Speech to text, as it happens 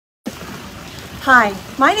Hi,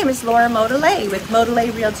 my name is Laura Motelet with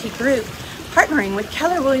Motelet Realty Group, partnering with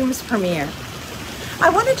Keller Williams Premier. I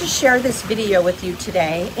wanted to share this video with you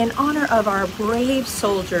today in honor of our brave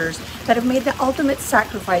soldiers that have made the ultimate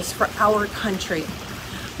sacrifice for our country.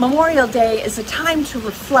 Memorial Day is a time to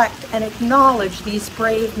reflect and acknowledge these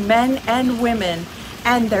brave men and women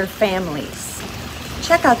and their families.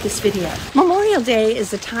 Check out this video. Memorial Day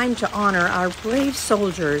is a time to honor our brave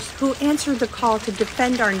soldiers who answered the call to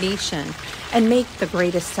defend our nation and make the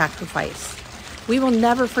greatest sacrifice. We will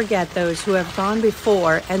never forget those who have gone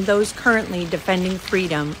before and those currently defending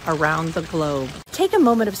freedom around the globe. Take a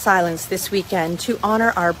moment of silence this weekend to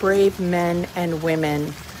honor our brave men and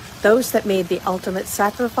women, those that made the ultimate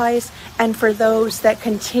sacrifice, and for those that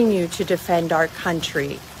continue to defend our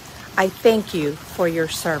country. I thank you for your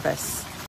service.